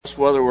us,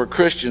 whether we're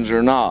Christians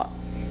or not,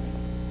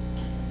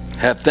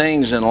 have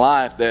things in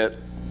life that,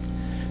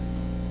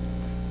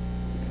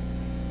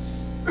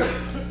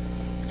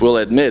 if we'll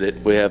admit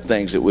it, we have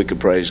things that we could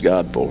praise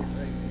God for.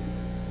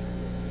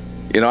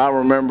 You know, I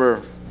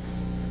remember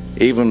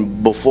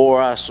even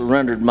before I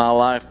surrendered my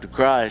life to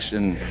Christ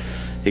and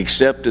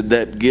accepted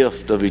that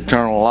gift of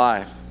eternal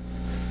life,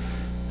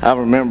 I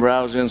remember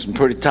I was in some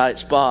pretty tight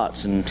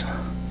spots and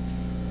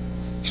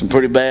some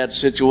pretty bad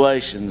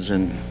situations,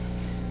 and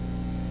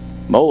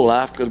my whole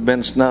life could have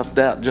been snuffed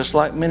out just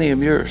like many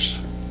of yours.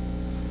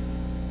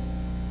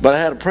 But I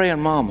had a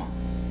praying mama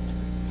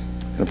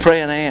and a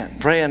praying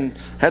aunt.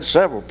 Had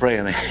several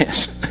praying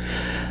aunts.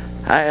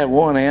 I had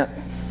one aunt,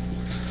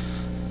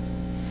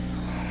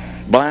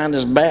 blind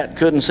as a bat,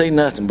 couldn't see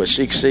nothing, but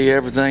she could see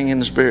everything in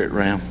the spirit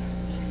realm.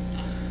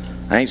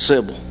 Aunt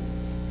Sybil.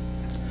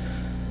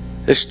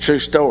 This is a true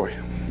story.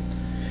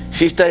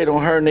 She stayed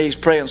on her knees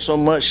praying so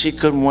much she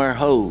couldn't wear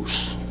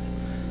hose.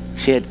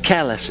 She had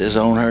calluses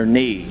on her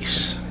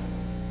knees.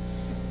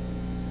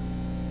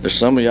 There's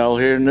some of y'all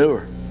here who knew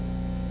her.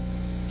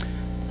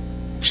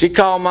 She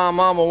called my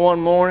mama one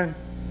morning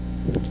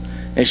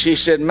and she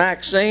said,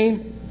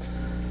 "Maxine,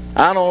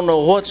 I don't know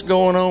what's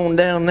going on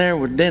down there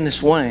with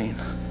Dennis Wayne."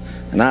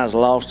 And I was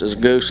lost as a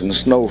goose in a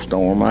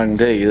snowstorm, I can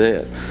tell you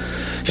that.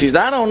 She said,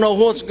 "I don't know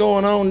what's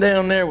going on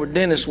down there with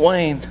Dennis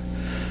Wayne.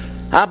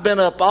 I've been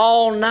up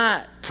all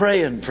night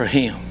praying for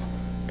him.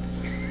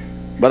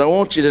 But I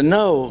want you to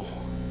know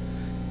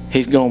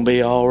he's going to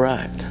be all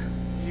right."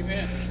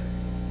 Amen.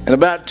 And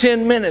about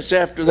 10 minutes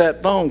after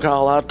that phone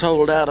call, I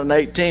totaled out an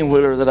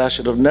 18-wheeler that I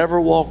should have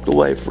never walked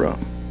away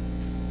from.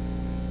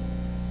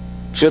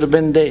 Should have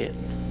been dead.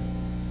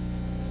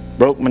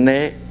 Broke my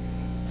neck.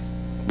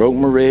 Broke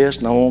my wrist,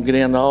 and I won't get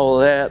into all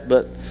of that,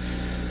 but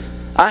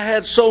I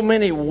had so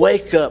many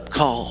wake-up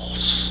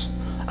calls.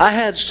 I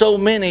had so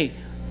many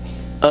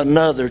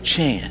another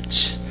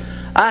chance.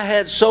 I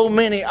had so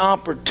many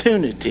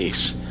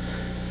opportunities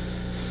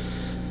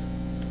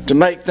to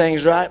make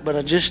things right, but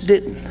I just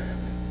didn't.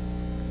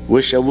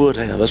 Wish I would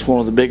have. That's one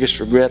of the biggest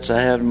regrets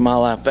I have in my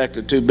life. In fact,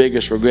 the two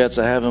biggest regrets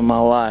I have in my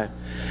life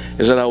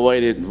is that I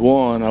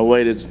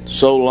waited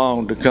so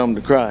long to come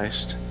to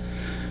Christ,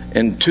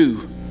 and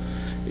two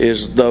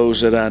is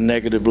those that I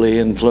negatively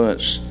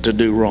influenced to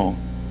do wrong.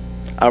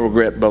 I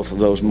regret both of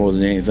those more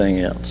than anything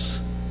else.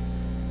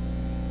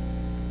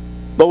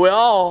 But we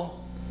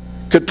all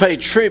could pay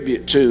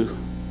tribute to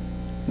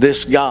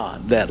this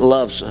God that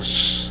loves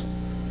us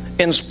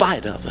in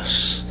spite of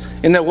us.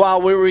 And that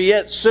while we were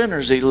yet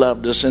sinners, He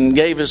loved us and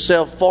gave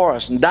Himself for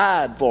us and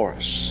died for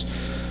us.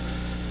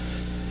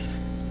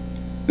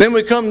 Then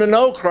we come to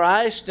know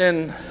Christ,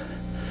 and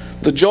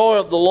the joy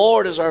of the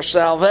Lord is our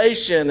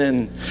salvation,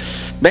 and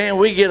man,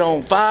 we get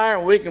on fire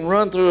and we can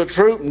run through a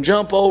troop and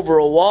jump over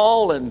a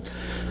wall, and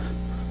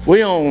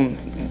we on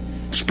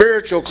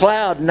spiritual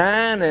cloud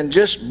 9 and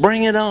just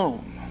bring it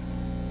on.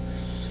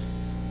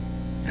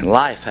 And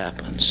life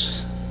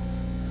happens.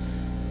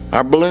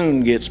 Our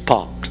balloon gets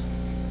popped.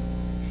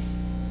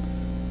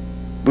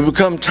 We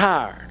become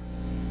tired.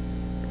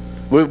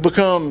 We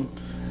become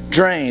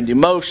drained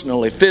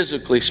emotionally,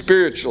 physically,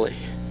 spiritually,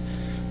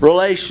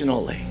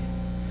 relationally.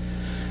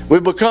 We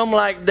become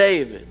like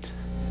David,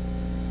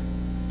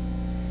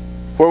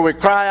 where we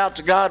cry out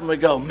to God and we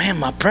go, "Man,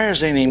 my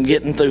prayers ain't even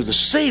getting through the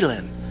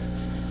ceiling.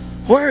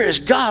 Where is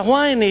God?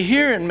 Why ain't He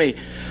hearing me?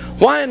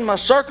 Why ain't my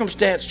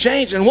circumstance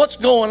changing? What's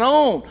going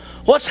on?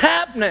 What's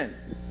happening?"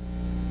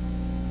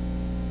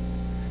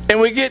 And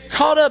we get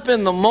caught up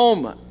in the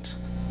moment.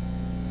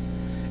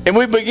 And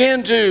we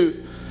begin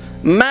to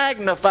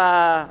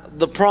magnify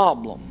the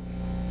problem.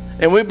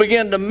 And we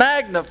begin to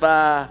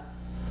magnify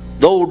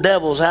the old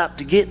devil's out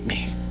to get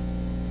me.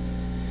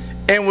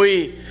 And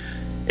we,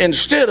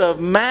 instead of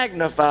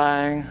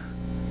magnifying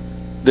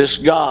this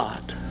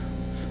God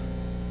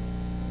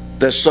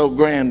that's so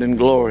grand and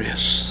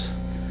glorious,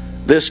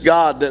 this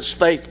God that's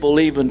faithful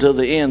even to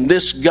the end,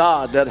 this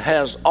God that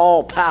has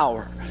all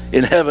power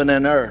in heaven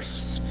and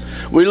earth,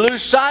 we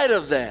lose sight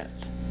of that.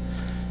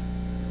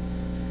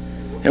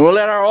 And we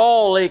let our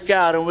all leak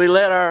out, and we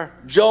let our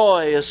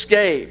joy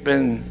escape.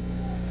 And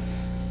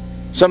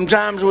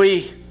sometimes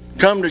we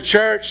come to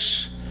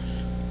church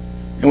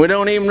and we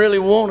don't even really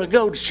want to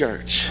go to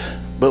church,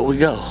 but we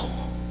go.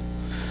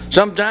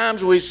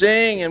 Sometimes we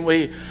sing and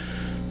we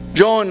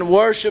join the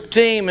worship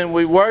team and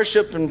we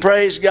worship and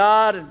praise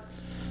God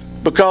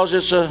because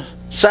it's a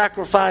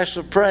sacrifice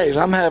of praise.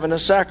 I'm having a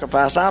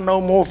sacrifice. I no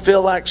more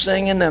feel like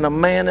singing than a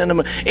man in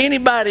a...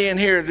 Anybody in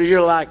here, do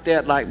you like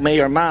that like me,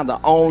 or am I the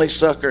only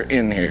sucker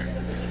in here?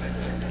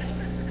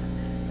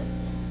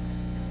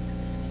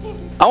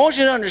 I want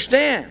you to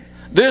understand,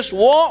 this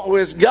walk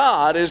with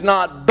God is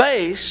not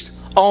based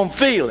on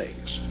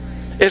feelings.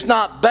 It's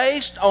not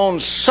based on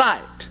sight.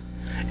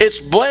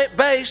 It's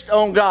based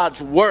on God's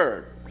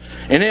Word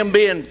and Him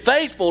being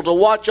faithful to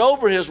watch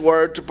over His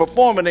Word to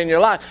perform it in your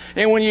life.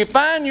 And when you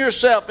find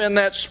yourself in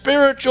that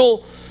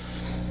spiritual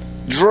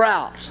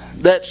drought,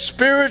 that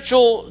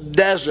spiritual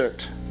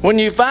desert, when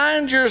you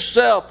find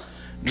yourself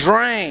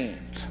drained,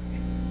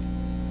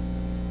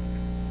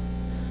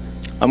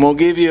 I'm going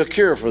to give you a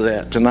cure for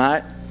that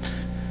tonight.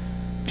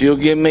 If you'll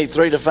give me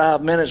 3 to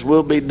 5 minutes,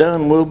 we'll be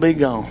done, we'll be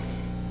gone.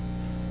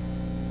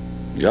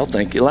 Y'all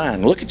think you're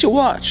lying. Look at your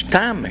watch.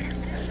 Time me.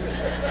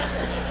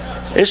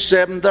 It's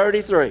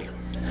 7:33.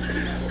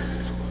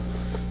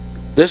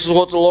 This is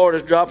what the Lord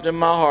has dropped in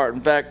my heart.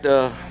 In fact,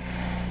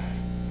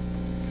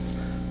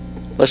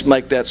 let's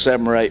make that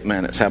 7 or 8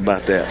 minutes. How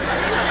about that?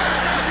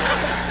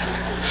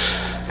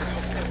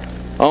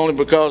 Only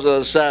because I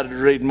decided to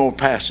read more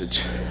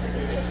passage.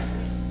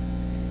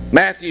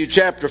 Matthew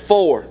chapter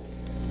 4,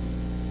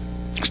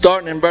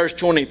 starting in verse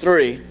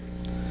 23.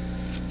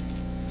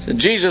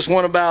 Jesus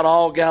went about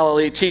all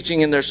Galilee,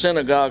 teaching in their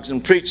synagogues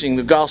and preaching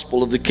the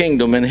gospel of the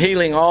kingdom and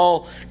healing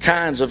all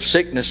kinds of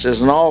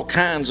sicknesses and all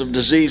kinds of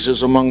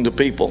diseases among the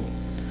people.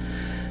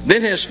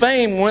 Then his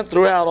fame went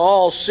throughout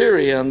all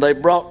Syria, and they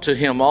brought to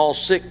him all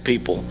sick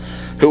people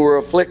who were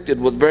afflicted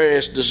with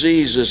various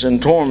diseases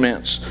and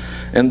torments,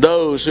 and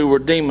those who were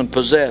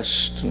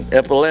demon-possessed,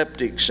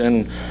 epileptics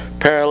and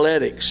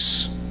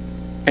paralytics,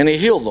 and he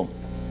healed them.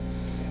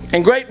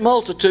 And great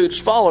multitudes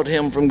followed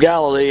him from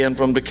Galilee and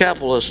from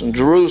Decapolis and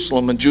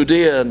Jerusalem and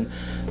Judea and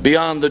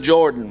beyond the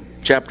Jordan.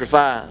 Chapter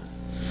 5.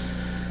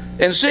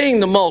 And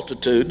seeing the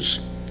multitudes,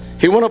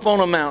 he went up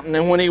on a mountain,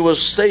 and when he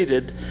was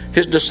seated,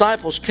 his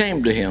disciples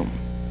came to him.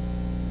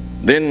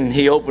 Then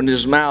he opened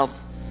his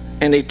mouth,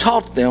 and he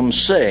taught them,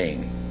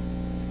 saying,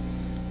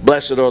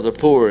 Blessed are the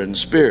poor in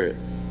spirit,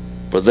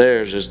 for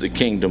theirs is the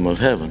kingdom of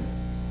heaven.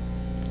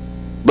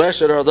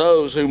 Blessed are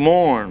those who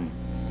mourn,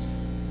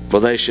 for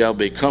they shall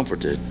be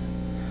comforted.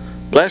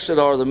 Blessed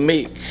are the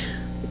meek,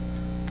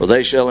 for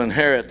they shall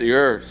inherit the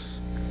earth.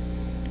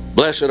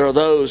 Blessed are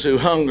those who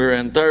hunger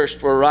and thirst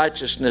for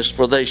righteousness,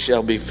 for they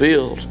shall be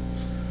filled.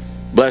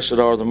 Blessed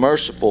are the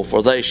merciful,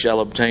 for they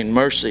shall obtain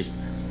mercy.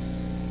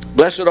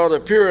 Blessed are the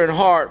pure in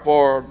heart,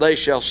 for they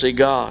shall see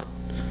God.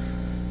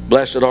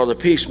 Blessed are the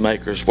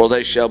peacemakers, for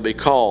they shall be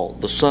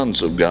called the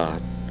sons of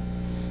God.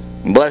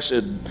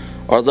 Blessed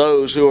are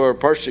those who are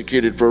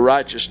persecuted for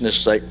righteousness'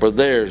 sake, for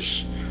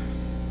theirs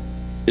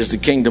is the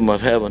kingdom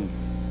of heaven.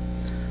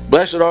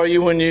 Blessed are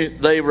you when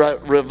they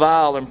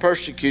revile and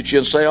persecute you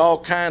and say all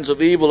kinds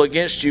of evil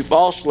against you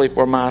falsely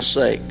for my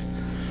sake.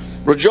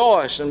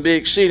 Rejoice and be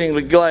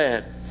exceedingly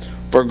glad,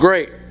 for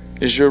great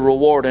is your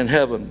reward in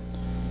heaven.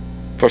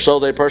 For so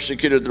they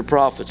persecuted the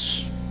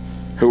prophets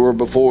who were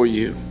before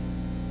you.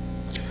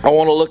 I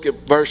want to look at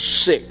verse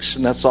 6,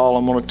 and that's all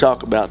I'm going to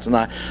talk about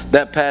tonight.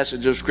 That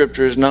passage of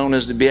Scripture is known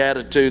as the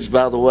Beatitudes,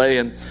 by the way,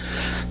 and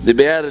the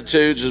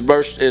Beatitudes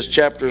is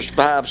chapters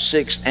 5,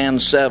 6,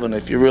 and 7.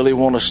 If you really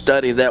want to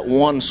study that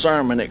one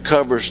sermon, it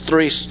covers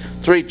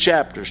three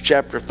chapters,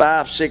 chapter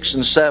 5, 6,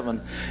 and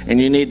 7. And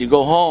you need to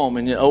go home,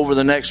 and over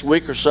the next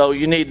week or so,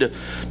 you need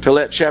to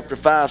let chapter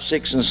 5,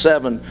 6, and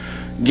 7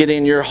 get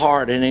in your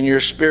heart and in your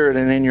spirit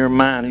and in your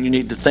mind. And you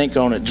need to think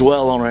on it,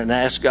 dwell on it, and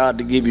ask God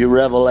to give you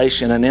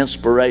revelation and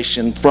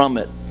inspiration from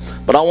it.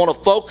 But I want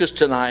to focus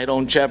tonight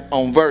on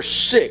verse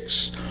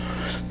 6.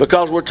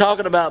 Because we're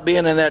talking about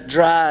being in that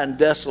dry and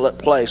desolate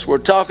place. We're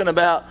talking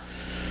about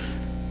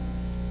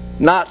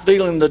not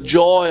feeling the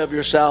joy of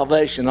your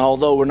salvation,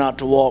 although we're not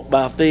to walk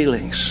by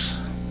feelings.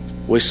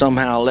 We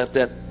somehow let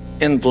that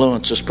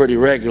influence us pretty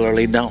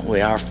regularly, don't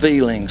we? Our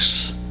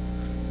feelings.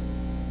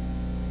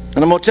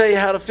 And I'm going to tell you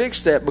how to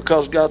fix that,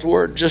 because God's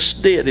Word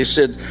just did. He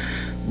said,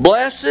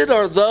 Blessed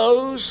are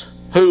those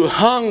who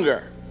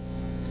hunger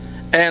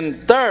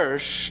and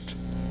thirst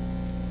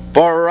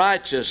for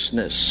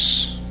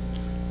righteousness,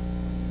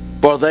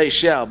 for they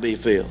shall be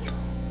filled.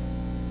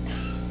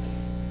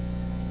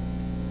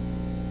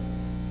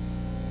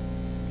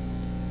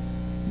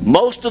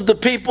 Most of the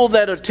people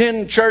that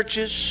attend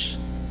churches,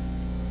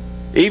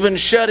 even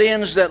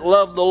shut-ins that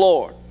love the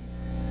Lord,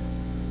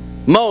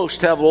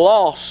 most have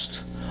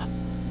lost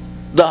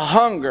the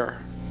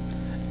hunger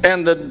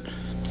and the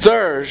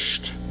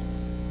thirst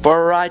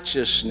for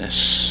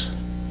righteousness.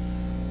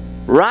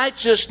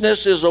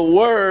 Righteousness is a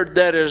word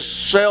that is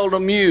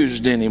seldom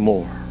used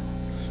anymore.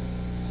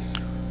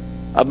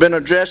 I've been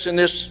addressing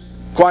this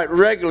quite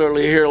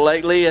regularly here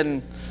lately,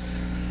 and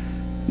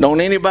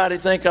don't anybody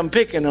think I'm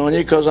picking on you,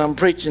 because I'm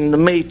preaching to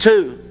me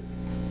too.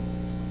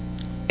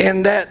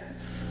 In that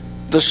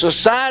the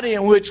society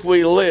in which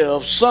we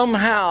live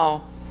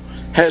somehow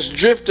has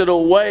drifted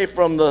away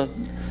from the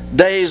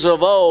days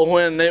of old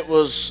when it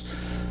was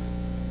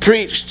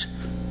preached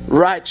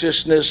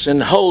righteousness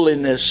and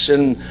holiness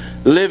and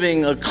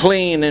living a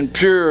clean and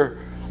pure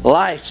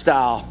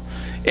lifestyle.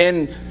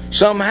 And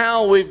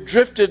somehow we've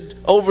drifted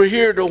over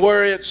here to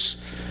where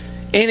it's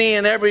any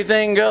and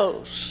everything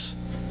goes.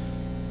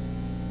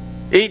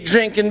 Eat,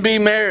 drink, and be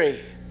merry.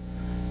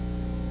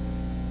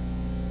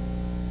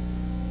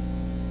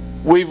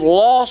 We've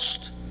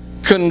lost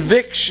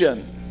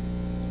conviction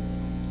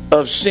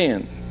of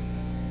sin.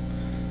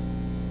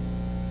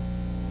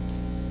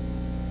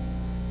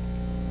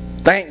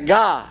 Thank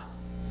God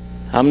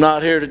I'm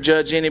not here to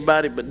judge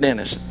anybody but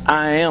Dennis.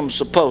 I am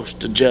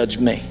supposed to judge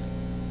me.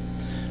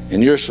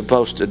 And you're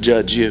supposed to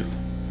judge you.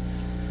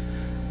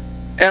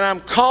 And I'm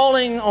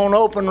calling on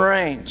Open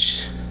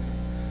Range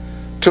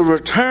to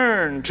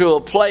return to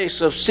a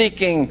place of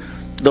seeking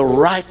the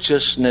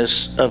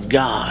righteousness of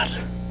God,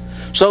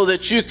 so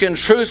that you can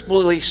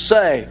truthfully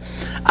say,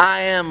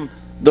 I am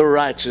the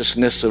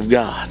righteousness of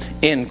God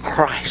in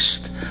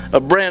Christ, a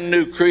brand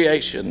new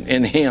creation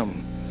in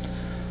Him.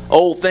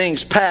 Old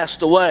things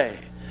passed away,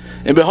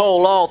 and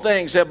behold, all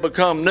things have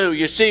become new.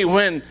 You see,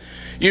 when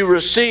you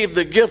receive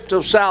the gift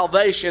of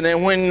salvation,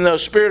 and when the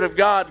Spirit of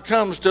God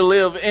comes to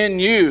live in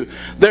you,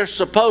 there's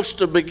supposed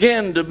to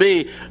begin to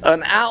be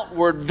an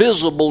outward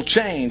visible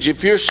change.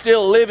 If you're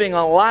still living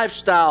a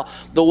lifestyle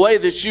the way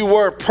that you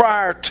were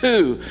prior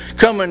to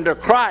coming to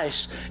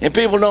Christ, and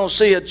people don't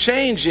see a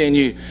change in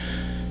you,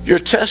 your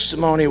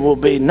testimony will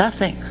be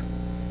nothing.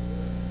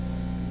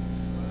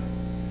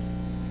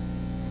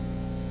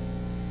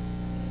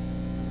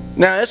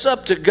 Now, it's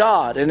up to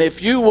God, and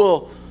if you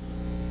will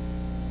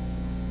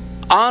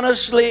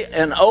honestly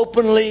and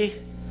openly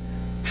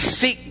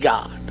seek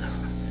God,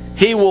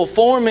 He will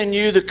form in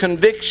you the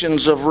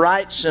convictions of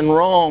rights and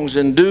wrongs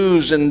and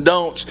do's and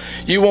don'ts.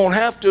 You won't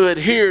have to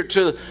adhere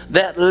to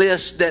that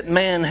list that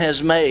man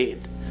has made,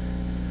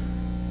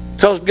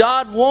 because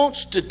God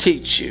wants to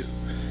teach you.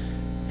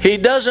 He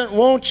doesn't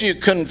want you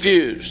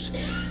confused.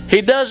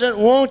 He doesn't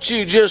want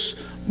you just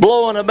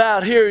blowing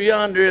about here,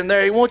 yonder, and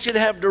there. He wants you to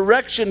have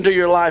direction to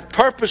your life,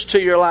 purpose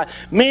to your life,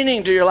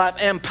 meaning to your life,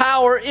 and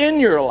power in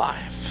your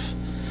life.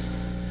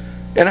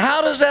 And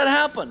how does that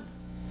happen?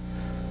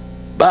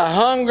 By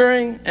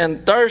hungering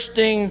and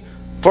thirsting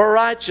for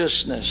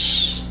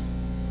righteousness.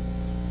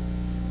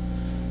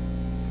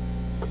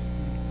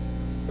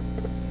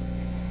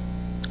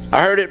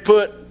 I heard it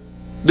put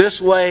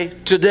this way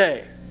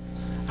today.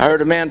 I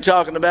heard a man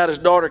talking about his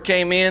daughter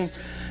came in,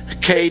 a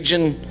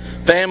Cajun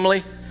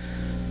family.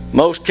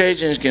 Most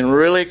Cajuns can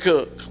really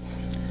cook.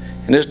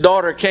 And his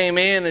daughter came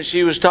in and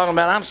she was talking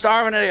about, I'm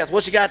starving to death.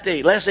 What you got to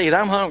eat? Let's eat.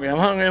 I'm hungry.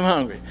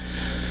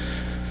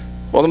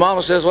 Well, the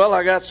mama says, well,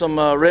 I got some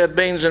red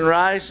beans and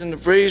rice in the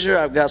freezer.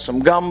 I've got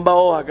some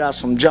gumbo. I got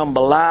some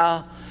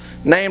jambalaya.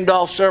 Named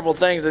off several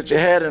things that you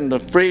had in the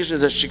freezer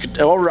that she could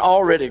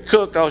already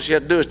cooked. All she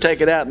had to do is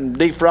take it out and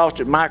defrost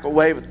it,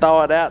 microwave it,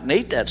 thaw it out, and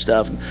eat that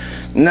stuff.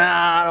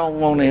 Nah, I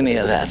don't want any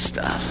of that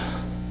stuff.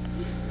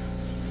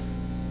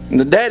 And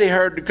the daddy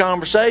heard the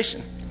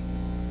conversation.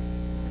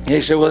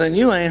 He said, well, then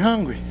you ain't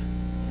hungry.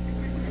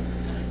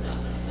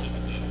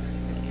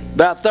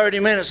 About 30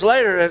 minutes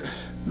later, that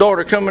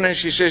daughter coming in,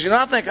 she says,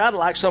 I think I'd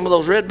like some of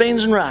those red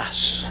beans and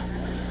rice.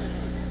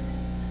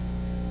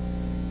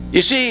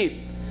 You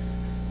see,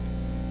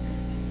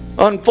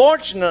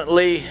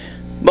 unfortunately,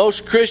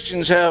 most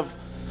Christians have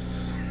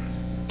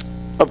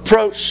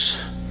approached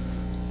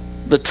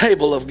the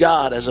table of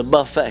God as a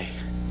buffet.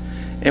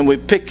 And we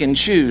pick and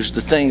choose the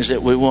things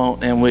that we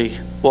want, and we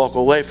walk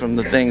away from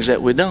the things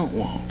that we don't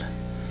want.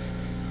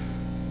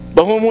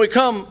 But when we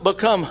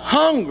become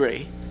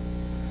hungry,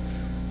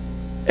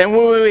 and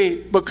when we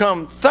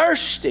become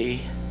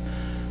thirsty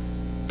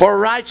for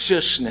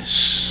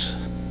righteousness,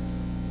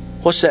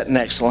 what's that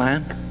next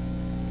line?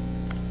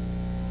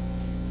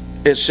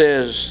 It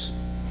says,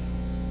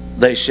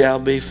 they shall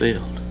be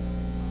filled.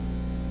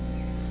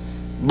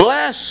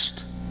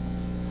 Blessed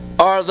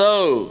are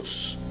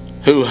those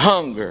who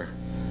hunger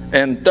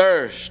and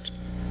thirst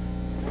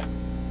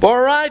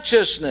for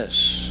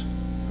righteousness,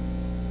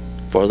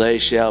 for they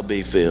shall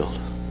be filled.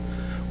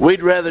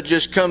 We'd rather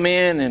just come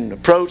in and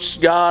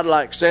approach God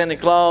like Santa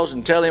Claus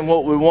and tell Him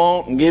what we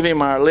want and give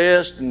Him our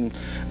list and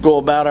go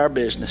about our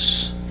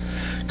business.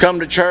 Come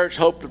to church,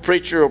 hope the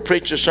preacher will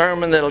preach a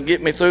sermon that'll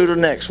get me through to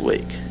next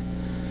week.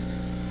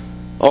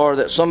 Or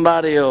that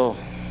somebody will...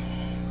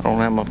 I don't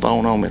have my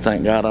phone on me,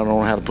 thank God. I don't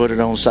know how to put it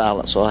on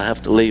silent, so I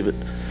have to leave it.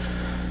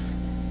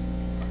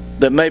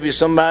 That maybe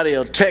somebody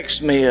will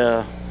text me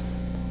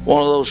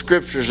one of those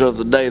scriptures of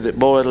the day that,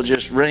 boy, it'll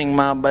just ring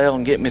my bell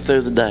and get me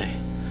through the day.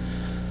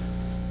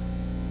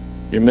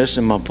 You're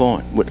missing my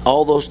point.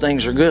 All those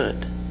things are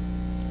good.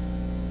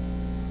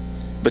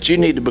 But you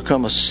need to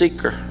become a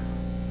seeker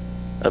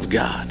of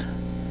God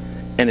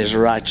and His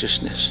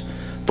righteousness.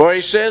 For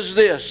He says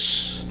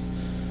this,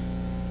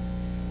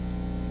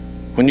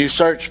 when you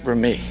search for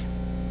me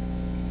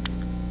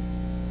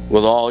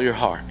with all your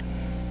heart,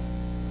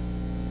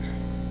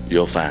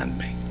 you'll find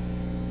me.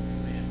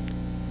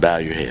 Bow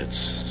your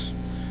heads.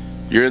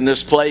 You're in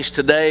this place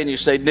today and you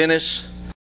say, Dennis,